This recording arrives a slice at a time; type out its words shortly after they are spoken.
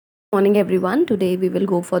Morning, everyone. Today we will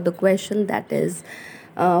go for the question that is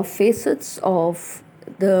facets of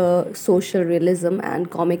the social realism and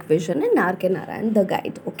comic vision in R.K. Narayan, the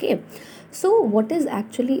guide. Okay, so what is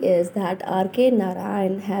actually is that R.K.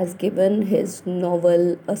 Narayan has given his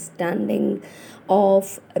novel a standing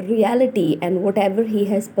of reality and whatever he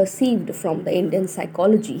has perceived from the Indian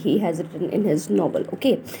psychology he has written in his novel.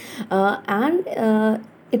 Okay, and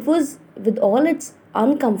it was with all its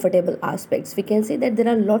uncomfortable aspects. We can say that there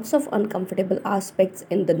are lots of uncomfortable aspects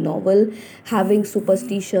in the novel, having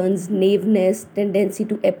superstitions, naiveness, tendency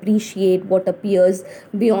to appreciate what appears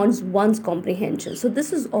beyond one's comprehension. So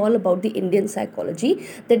this is all about the Indian psychology,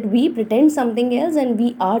 that we pretend something else and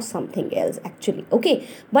we are something else actually. Okay,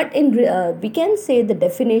 but we can say the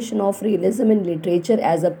definition of realism in literature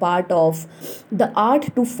as a part of the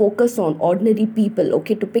art to focus on ordinary people,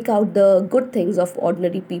 okay, to pick out the good things of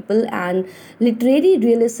ordinary people. And literary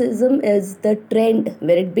realism is the trend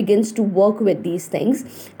where it begins to work with these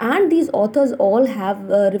things, and these authors all have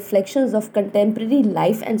reflections of contemporary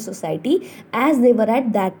life and society as they were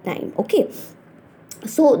at that time. Okay,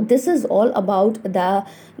 so this is all about the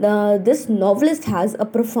this novelist has a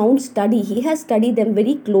profound study. He has studied them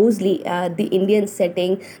very closely, the Indian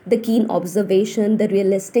setting, the keen observation, the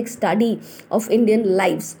realistic study of Indian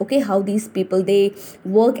lives, okay, how these people they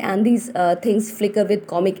work, and these things flicker with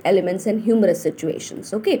comic elements and humorous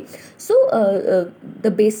situations. Okay, so the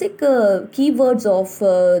basic keywords of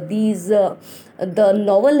the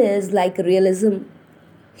novel is like realism,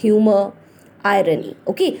 humor, irony.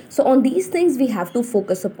 Okay, so on these things we have to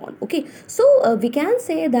focus upon. Okay, so we can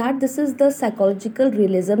say that this is the psychological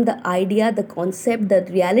realism, the idea, the concept, the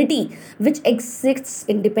reality which exists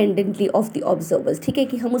independently of the observers. ठीक है,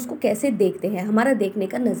 कि हम उसको कैसे देखते हैं, हमारा देखने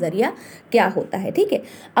का नज़रिया क्या होता है. ठीक है,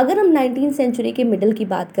 अगर हम 19th सेंचुरी के मिडल की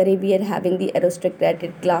बात करें, we are having the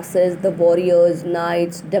aristocratic classes, the warriors,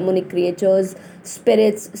 nights, demonic creatures,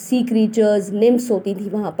 spirits, sea creatures, NIMS होती थी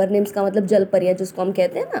वहाँ पर. निम्स का मतलब जल परियां जिसको हम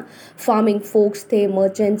कहते हैं ना. फार्मिंग फोक्स थे,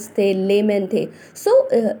 मर्चेंट्स थे, लेमैन थे. सो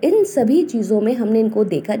इन सभी चीज़ों में हमने इनको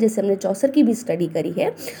देखा, जैसे हमने चौसर की भी स्टडी करी है.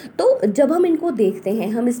 तो जब हम इनको देखते हैं,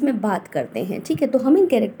 हम इसमें बात करते हैं, ठीक है, तो हम इन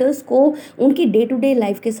कैरेक्टर्स को उनकी डे टू डे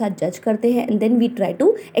लाइफ के साथ जज करते हैं, and then we try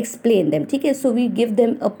to explain them. ठीक है, so we give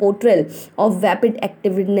them a portrayal of वैपिड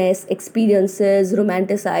activeness, experiences,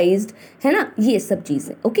 romanticised, है ना, ये सब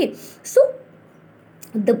चीज़ें. Okay, so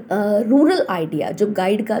the rural idea, जो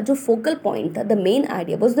गाइड का जो फोकल पॉइंट था, the main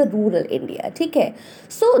idea was the rural India. ठीक है,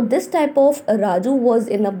 so this type of Raju was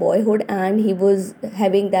in a boyhood and he was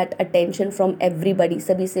having that attention from everybody.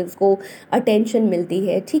 सभी से उसको attention मिलती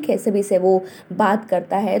है, ठीक है, सभी से वो बात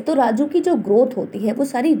करता है. तो राजू की जो ग्रोथ होती है वो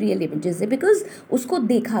सारी रियल इमेजेस है, बिकॉज उसको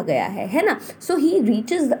देखा गया है ना. सो ही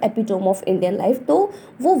reaches the epitome of Indian life. तो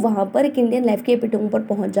वो वहाँ पर एक इंडियन लाइफ के एपिटोम पर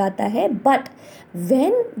पहुँच जाता है. बट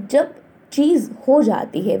व्हेन जब चीज़ हो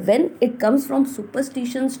जाती है, when it comes from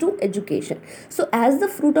superstitions to education, so as the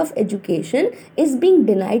fruit of education is being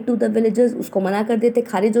denied to the villagers, उसको मना कर देते,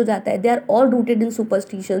 खारिज हो जाता है. they are all rooted in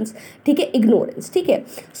superstitions, ठीक है, ignorance. ठीक है,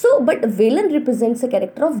 so but villain represents a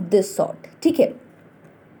character of this sort. ठीक है,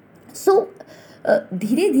 so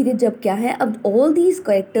धीरे धीरे जब क्या है, अब all these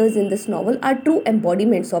characters in this novel are true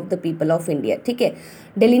embodiments of the people of India. ठीक है,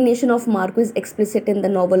 डेलिनेशन of Marco is explicit in the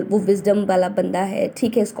novel. वो विजडम वाला बंदा है,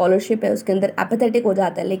 ठीक है, स्कॉलरशिप है उसके अंदर, एपेथेटिक हो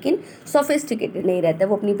जाता है लेकिन सोफिस्टिकेटेड नहीं रहता है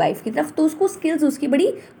वो अपनी वाइफ की तरफ, तो उसको स्किल्स उसकी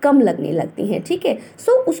बड़ी कम लगने लगती हैं. ठीक है,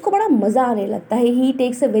 सो उसको बड़ा मज़ा आने लगता है. ही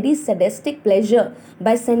takes a very सडेस्टिक pleasure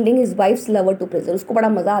by sending his wives lover to prison. उसको बड़ा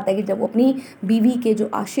मज़ा आता है कि जब वो अपनी बीवी के जो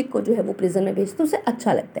आशिक को जो है वो प्रिजन में भेजते, उसे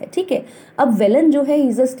अच्छा लगता है. ठीक है, अब विलन जो है, he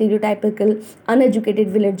is a stereotypical uneducated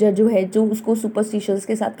villager जो है, जो उसको सुपरस्टिशंस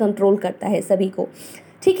के साथ कंट्रोल करता है सभी को.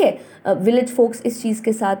 ठीक है, विलेज फोक्स इस चीज़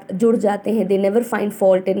के साथ जुड़ जाते हैं. They never find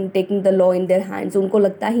fault in taking the law in their hands. उनको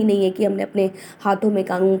लगता ही नहीं है कि हमने अपने हाथों में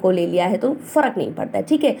कानून को ले लिया है तो फ़र्क नहीं पड़ता है.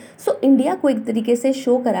 ठीक है, सो इंडिया को एक तरीके से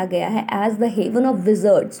शो करा गया है as the haven of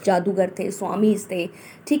wizards. जादूगर थे, स्वामीज थे,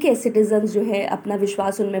 ठीक है, सिटीजन्स जो है अपना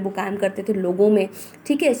विश्वास उनमें वो कायम करते थे लोगों में.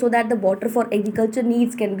 ठीक है, so that the water for agriculture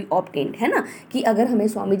needs can be obtained, है ना, कि अगर हमें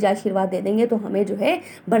स्वामी जी आशीर्वाद दे देंगे तो हमें जो है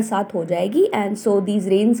बरसात हो जाएगी. And so these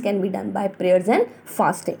rains can be done by prayers and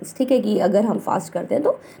फास्टिंग्स. ठीक है, कि अगर हम फास्ट करते हैं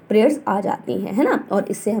तो प्रेयर्स आ जाती हैं, है ना, और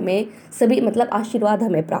इससे हमें सभी मतलब आशीर्वाद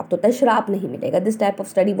हमें प्राप्त होता है, श्राप नहीं मिलेगा. This type of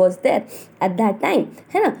study was there at that time,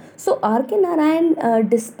 है ना. सो R K Narayan,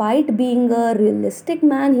 despite being a realistic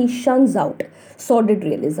man, he shuns out sordid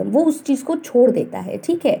realism. वो उस चीज़ को छोड़ देता है.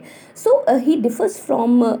 ठीक है, सो ही डिफर्स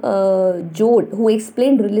फ्रॉम जोड who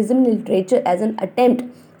explain realism in literature as an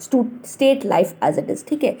attempt state life as it is,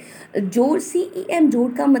 ठीक है। जोड़, CEM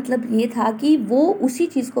जोड़ का मतलब ये था कि वो उसी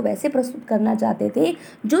चीज़ को वैसे प्रस्तुत करना चाहते थे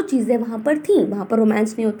जो चीज़ें वहाँ पर थी। वहाँ पर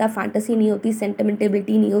रोमांस नहीं होता, फैंटेसी नहीं होती,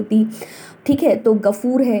 सेंटिमेंटेबिलिटी नहीं होती, ठीक है। तो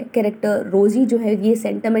गफूर है कैरेक्टर, रोजी जो है ये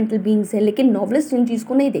सेंटिमेंटल बींग्स है, लेकिन नॉवलिस्ट इन चीज़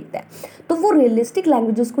को नहीं देखता है। तो वो रियलिस्टिक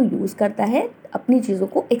लैंग्वेजेस को यूज़ करता है अपनी चीज़ों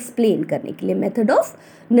को एक्सप्लेन करने के लिए, मेथड ऑफ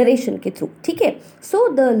नरेशन के थ्रू, ठीक है। So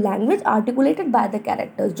the language articulated by the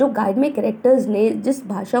characters, जो गाइड में कैरेक्टर्स ने जिस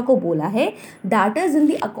भाषा को बोला है, that is in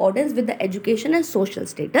the accordance with the education and social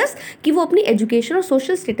status, कि वो अपनी एजुकेशन और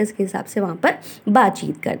सोशल स्टेटस के हिसाब से वहाँ पर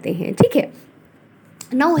बातचीत करते हैं, ठीक है।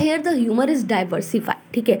 Now here the humour is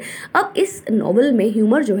diversified, ठीक है। अब इस नॉवल में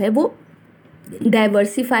ह्यूमर जो है वो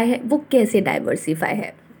डाइवर्सिफाई है। वो कैसे डाइवर्सिफाई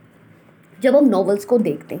है, जब हम नॉवेल्स को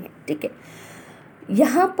देखते हैं, ठीक है,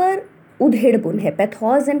 यहाँ पर उधेड़बुन है,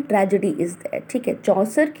 pathos and tragedy is there, ठीक है।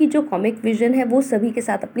 चौसर की जो कॉमिक विजन है वो सभी के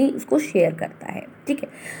साथ अपनी उसको शेयर करता है, ठीक है।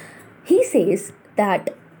 He says that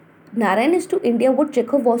Narayan is to India what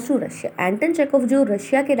Chekhov was to Russia. Anton Chekhov जो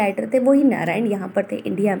रशिया के राइटर थे वही नारायण यहाँ पर थे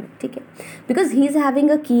इंडिया में, ठीक है। Because he is having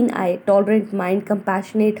a keen eye, tolerant mind,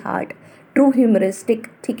 compassionate heart, true humoristic,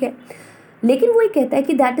 ठीक है। लेकिन वो ये कहता है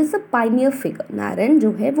कि that is a pioneer figure. Narayan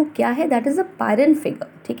जो है वो क्या है, दैट इज़ अ पायरन फिगर,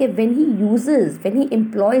 ठीक है। व्हेन ही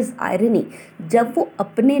एम्प्लॉयज आयरनी, जब वो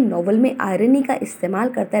अपने नॉवल में आयरनी का इस्तेमाल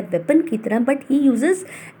करता है वेपन की तरह, but he uses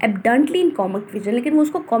abundantly in comic vision, लेकिन वो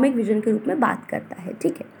उसको कॉमिक विजन के रूप में बात करता है,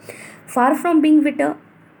 ठीक है। फार फ्रॉम बीइंग बिटर,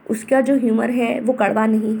 उसका जो ह्यूमर है वो कड़वा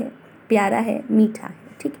नहीं है, प्यारा है, मीठा है,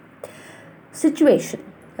 ठीक है। सिचुएशन,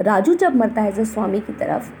 राजू जब मरता है एज स्वामी की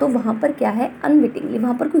तरफ, तो वहाँ पर क्या है, अनविटिंगली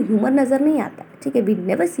वहाँ पर कोई ह्यूमर नज़र नहीं आता, ठीक है। We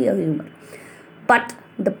never see a humour, but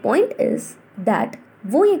the point is that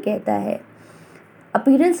वो ये कहता है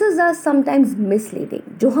अपीयरेंसेस आर समटाइम्स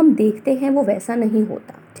मिसलीडिंग, जो हम देखते हैं वो वैसा नहीं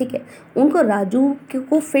होता, ठीक है। उनको राजू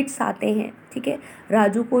को फिट्स आते हैं, ठीक है।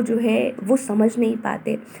 राजू को जो है वो समझ नहीं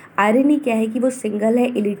पाते। आयरनी क्या है कि वो सिंगल है,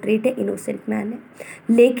 इलिटरेट है, इनोसेंट मैन है,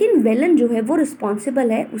 लेकिन वेलन जो है वो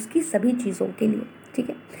रिस्पॉन्सिबल है उसकी सभी चीज़ों के लिए, ठीक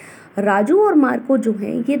है। राजू और मार्को जो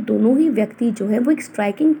हैं ये दोनों ही व्यक्ति जो है वो एक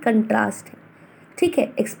स्ट्राइकिंग कंट्रास्ट है, ठीक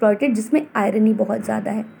है। एक्सप्लॉइटेड, जिसमें आयरनी बहुत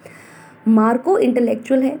ज़्यादा है। मार्को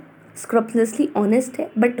इंटेलेक्चुअल है, स्क्रपलेसली ऑनेस्ट है,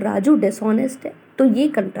 बट राजू डिसऑनेस्ट है। तो ये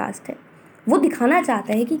कंट्रास्ट है। वो दिखाना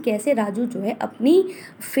चाहता है कि कैसे राजू जो है अपनी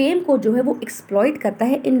फेम को जो है वो एक्सप्लॉइट करता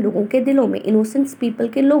है इन लोगों के दिलों में, इनोसेंस पीपल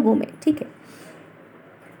के लोगों में, ठीक है।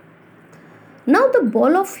 Now the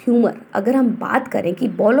ball of humour, अगर हम बात करें कि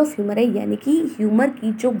बॉल ऑफ ह्यूमर है, यानी कि ह्यूमर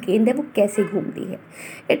की जो गेंद है वो कैसे घूमती है,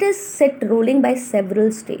 it is set rolling by several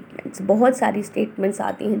statements. बहुत सारी स्टेटमेंट्स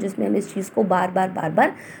आती हैं जिसमें हम इस चीज़ को बार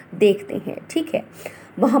बार देखते हैं, ठीक है।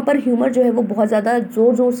 वहाँ पर ह्यूमर जो है वो बहुत ज़्यादा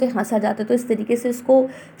ज़ोर ज़ोर से हंसा जाता है, तो इस तरीके से इसको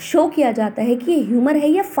शो किया जाता है कि ये ह्यूमर है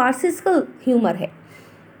या फार्सिकल ह्यूमर है,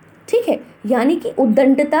 ठीक है। यानी कि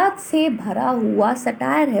उद्दंडता से भरा हुआ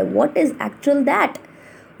सटायर है। व्हाट इज़ एक्चुअल दैट,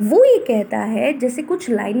 वो ये कहता है, जैसे कुछ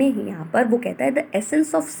लाइनें हैं यहाँ पर, वो कहता है the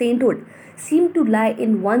essence of sainthood seem to lie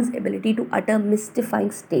in one's ability to utter mystifying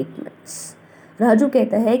statements. Raju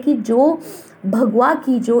कहता है कि जो भगवा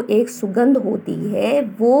की जो एक सुगंध होती है,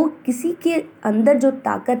 वो किसी के अंदर जो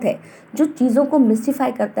ताकत है जो चीज़ों को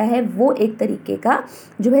मिस्टिफाई करता है, वो एक तरीके का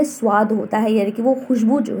जो है स्वाद होता है, यानी कि वो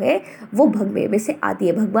खुशबू जो है वो भगवे में से आती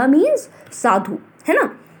है। भगवा मीन्स साधु, है ना।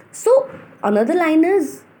 सो अनदर लाइन इज,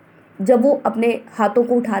 जब वो अपने हाथों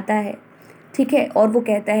को उठाता है, ठीक है, और वो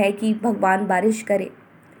कहता है कि भगवान बारिश करे,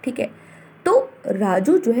 ठीक है, तो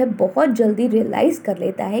राजू जो है बहुत जल्दी रियलाइज़ कर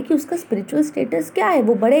लेता है कि उसका स्पिरिचुअल स्टेटस क्या है।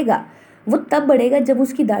 वो बढ़ेगा, वो तब बढ़ेगा जब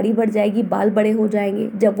उसकी दाढ़ी बढ़ जाएगी, बाल बड़े हो जाएंगे।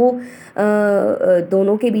 जब वो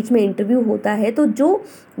दोनों के बीच में इंटरव्यू होता है, तो जो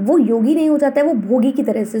वो योगी नहीं हो जाता है, वो भोगी की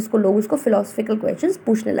तरह से उसको लोग उसको फिलोसफिकल क्वेश्चंस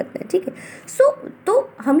पूछने लगते हैं, ठीक है। सो तो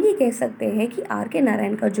हम ये कह सकते हैं कि आर के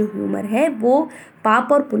नारायण का जो ह्यूमर है वो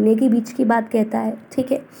पाप और पुण्य के बीच की बात कहता है,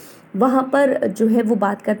 ठीक है। वहाँ पर जो है वो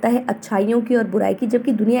बात करता है अच्छाइयों की और बुराई की,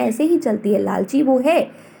 जबकि दुनिया ऐसे ही चलती है, लालची वो है,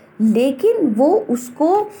 लेकिन वो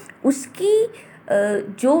उसको उसकी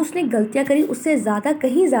जो उसने गलतियाँ करी उससे ज़्यादा,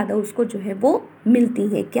 कहीं ज़्यादा उसको जो है वो मिलती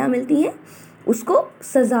हैं। क्या मिलती हैं? उसको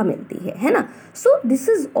सज़ा मिलती है ना। So this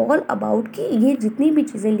is all about कि ये जितनी भी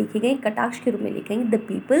चीज़ें लिखी गई कटाक्ष के रूप में लिखी गई, the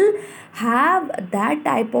people have that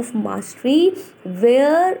type of mastery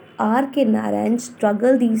where are K Narayan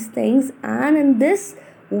struggle these things, and in this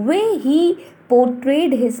way he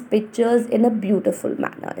portrayed his pictures in a beautiful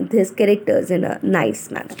manner, his characters in a nice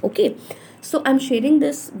manner. Okay, so I'm sharing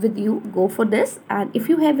this with you. Go for this, and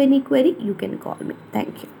if you have any query you can call me.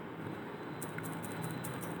 Thank you.